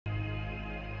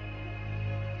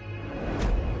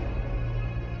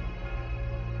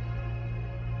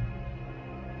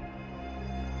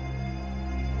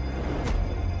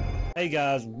Hey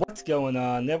guys, what's going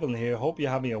on? Evylyn here. Hope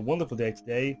you're having a wonderful day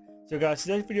today. So guys,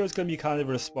 today's video is going to be kind of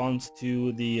a response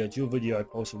to the Jewel video I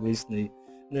posted recently.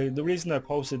 The reason I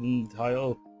posted in the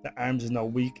title that ARMS is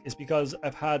not weak is because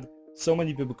I've had so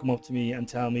many people come up to me and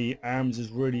tell me ARMS is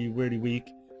really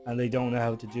weak and they don't know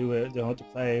how to do it, they don't know how to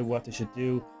play, what they should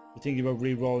do, they're thinking about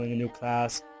re-rolling a new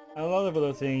class and a lot of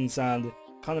other things, and it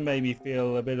kind of made me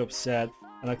feel a bit upset,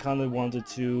 and I kind of wanted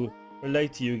to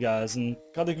relate to you guys and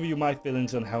kind of give you my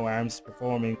feelings on how ARMS is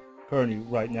performing currently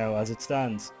right now as it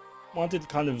stands. Wanted to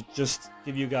kind of just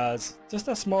give you guys just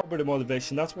a small bit of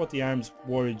motivation. That's what the ARMS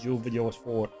Warrior Duel video was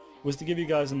for, was to give you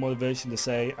guys the motivation to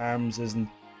say ARMS isn't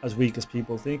as weak as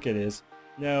people think it is.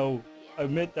 Now, I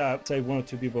admit that say one or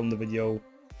two people in the video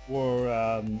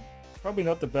were probably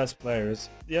not the best players.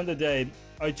 At the end of the day,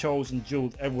 I chose and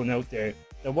dueled everyone out there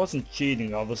that wasn't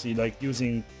cheating, obviously, like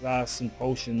using glass and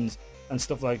potions and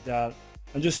stuff like that,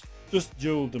 and just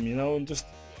dueled them, you know, and just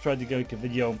tried to get a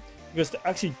video, because to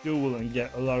actually duel and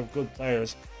get a lot of good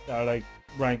players that are like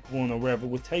rank 1 or wherever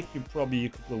would take you probably a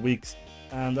couple of weeks,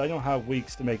 and I don't have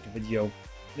weeks to make a video.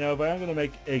 Now, if I am going to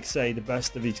make say the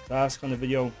best of each class kind of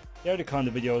video, they're the kind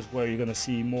of videos where you're going to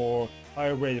see more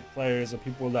higher rated players and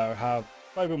people that have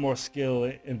quite a bit more skill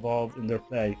involved in their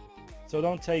play. So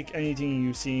don't take anything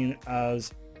you've seen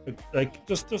as like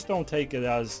just don't take it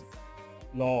as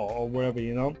law or wherever,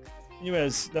 you know.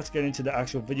 Anyways, let's get into the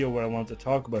actual video where I want to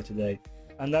talk about today,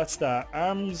 and that's that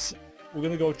ARMS. We're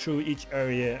going to go through each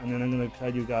area and then I'm going to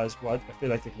tell you guys what I feel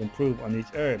like they can improve on each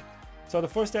area. So the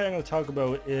first area I'm going to talk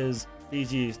about is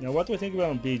BGs. Now, what do I think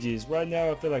about on BGs? Right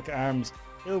now I feel like ARMS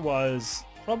skill-wise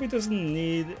probably doesn't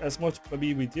need as much.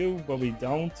 Maybe we do, but we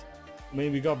don't. I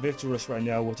mean, we got Vicetone right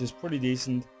now, which is pretty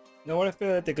decent. Now, what I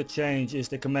feel like they could change is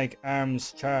they can make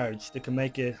ARMS charge. They can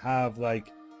make it have like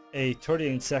a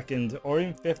 13-second or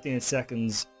even 15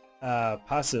 seconds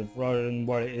passive rather than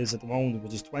what it is at the moment,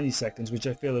 which is 20 seconds, which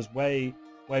I feel is way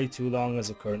too long as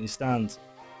it currently stands.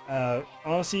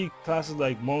 Honestly, classes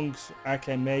like monks,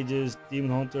 arcane mages,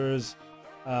 demon hunters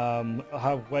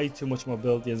have way too much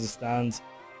mobility as it stands.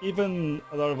 Even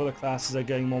a lot of other classes are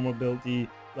getting more mobility,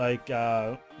 like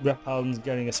Rep Paladin's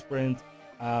getting a sprint,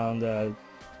 and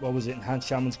what was it, Enhanced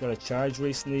Shaman's got a charge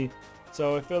recently.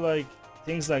 So I feel like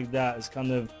things like that is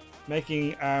kind of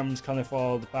making ARMS kind of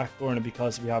fall the back burner,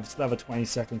 because we still have a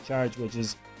 20-second charge, which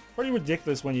is pretty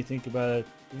ridiculous when you think about it.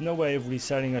 There's no way of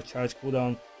resetting our charge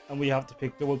cooldown, and we have to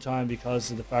pick double time because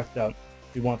of the fact that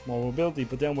we want more mobility,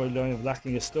 but then we're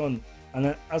lacking a stun, and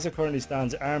then, as it currently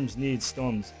stands, ARMS needs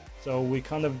stuns. So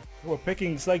we're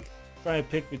picking, it's like trying to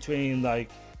pick between, like,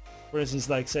 for instance,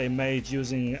 like say mage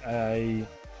using a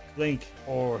blink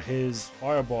or his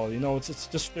fireball, you know, it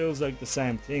just feels like the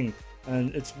same thing,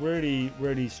 and it's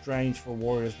really strange for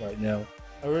warriors right now.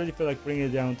 I really feel like bringing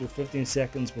it down to 15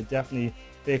 seconds would definitely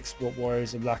fix what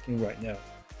warriors are lacking right now.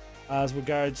 As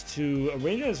regards to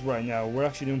arenas right now, we're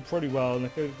actually doing pretty well, and I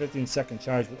feel 15-second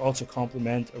charge would also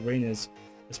complement arenas,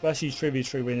 especially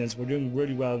 3v3 arenas. We're doing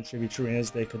really well in 3v3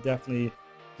 arenas. They could definitely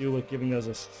do with giving us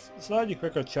a slightly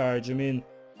quicker charge. I mean,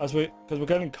 because we're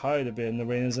getting kited a bit in the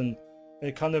arenas, and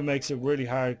it kind of makes it really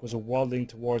hard because we're waddling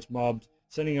towards mobs,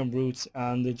 sending them roots,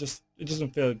 and it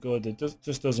doesn't feel good. It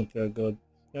just doesn't feel good.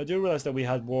 Now, I do realize that we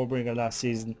had Warbringer last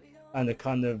season, and it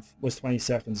kind of was 20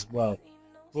 seconds as well.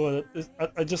 But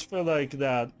I just feel like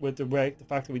that with the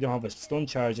fact that we don't have a stun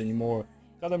charge anymore,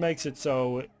 kind of makes it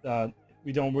so that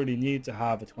we don't really need to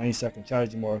have a 20-second charge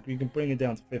anymore. We can bring it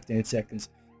down to 15 seconds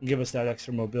and give us that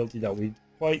extra mobility that we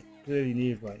quite clearly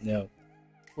need right now.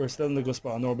 We're still in a good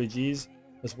spot on RBGs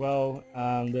as well,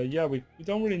 and yeah, we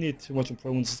don't really need too much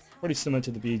improvements. It's pretty similar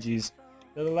to the BGs.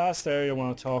 Now, the last area I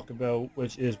want to talk about,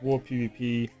 which is War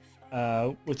PvP,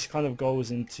 which kind of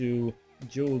goes into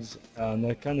duels, and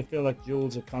I kind of feel like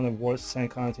duels are kind of the same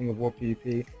kind of thing of War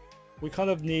PvP. We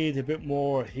kind of need a bit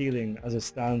more healing as it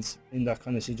stands in that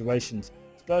kind of situations,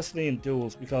 especially in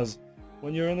duels, because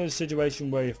when you're in a situation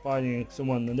where you're fighting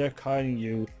someone and they're kiting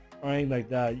you or anything like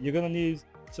that, you're going to need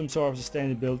some sort of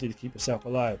sustainability to keep yourself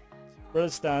alive. Where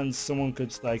it stands, someone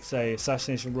could, like, say,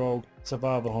 Assassination Rogue,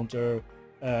 Survival Hunter,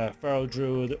 Feral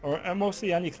Druid, or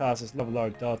mostly any classes have a lot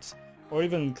of dots, or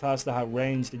even classes that have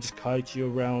range. They just kite you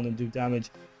around and do damage,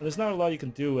 and there's not a lot you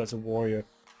can do as a warrior.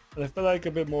 And I feel like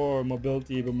a bit more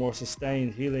mobility, a bit more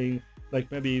sustained healing,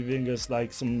 like maybe even just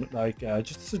like some, like,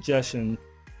 just a suggestion.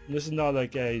 And this is not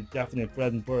like a definite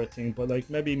bread and butter thing, but like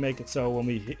maybe make it so when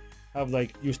we have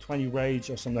like use 20 rage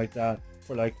or something like that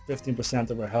for like 15%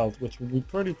 of our health, which would be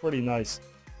pretty nice.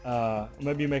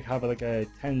 Maybe have like a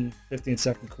 10-15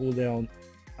 second cooldown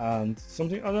and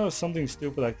something, I don't know, something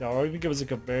stupid like that, or even give us a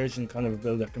conversion kind of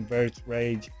ability that converts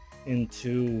rage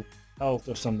into health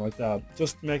or something like that,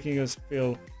 just making us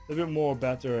feel a bit more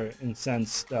better in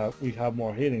sense that we have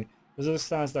more healing, because as it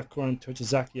stands that current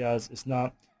Tochizaki has is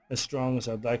not as strong as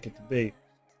I'd like it to be.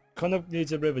 Kind of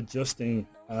needs a bit of adjusting,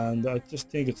 and I just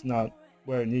think it's not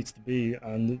where it needs to be,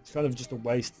 and it's kind of just a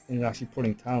waste in actually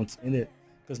putting talents in it,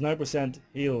 because 9%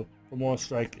 heal for more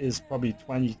strike is probably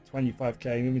 20-25k,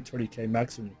 maybe 30k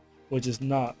maximum, which is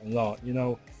not a lot. You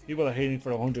know, people are healing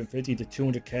for 150 to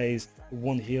 200k's with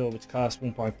one heal which costs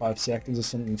 1.5 seconds or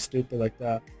something stupid like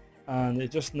that, and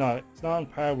it's not on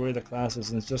par with the classes,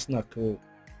 and it's just not cool.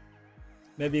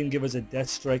 Maybe you can give us a death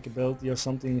strike ability or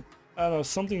something. I don't know,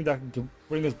 something that could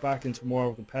bring us back into more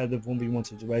of a competitive 1v1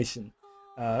 situation.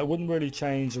 It wouldn't really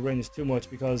change the arenas too much,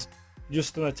 because you're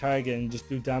just gonna target and just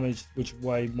do damage, which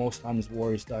way most times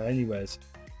Warriors die anyways.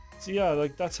 So yeah,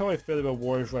 like that's how I feel about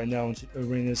Warriors right now, and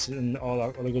arenas and all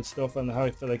that other good stuff, and how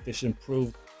I feel like they should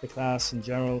improve the class in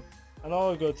general, and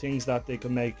all the good things that they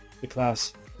can make the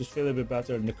class just feel a bit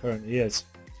better than it currently is.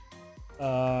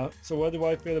 So what do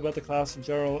I feel about the class in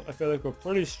general? I feel like we're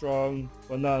pretty strong,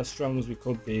 but not as strong as we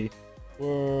could be.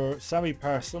 We're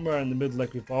semi-par, somewhere in the middle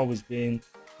like we've always been.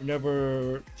 We're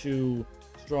never too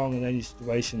strong in any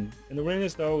situation. In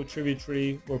arenas though,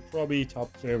 3v3, we're probably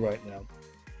top tier right now.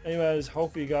 Anyways,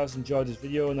 hopefully you guys enjoyed this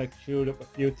video, and I queued up a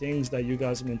few things that you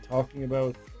guys have been talking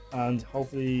about, and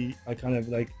hopefully I kind of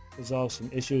like resolve some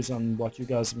issues on what you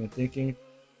guys have been thinking.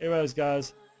 Anyways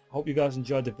guys, hope you guys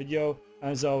enjoyed the video.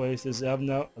 As always, this is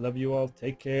Evylyn. I love you all.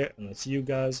 Take care, and I'll see you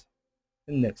guys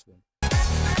in the next one.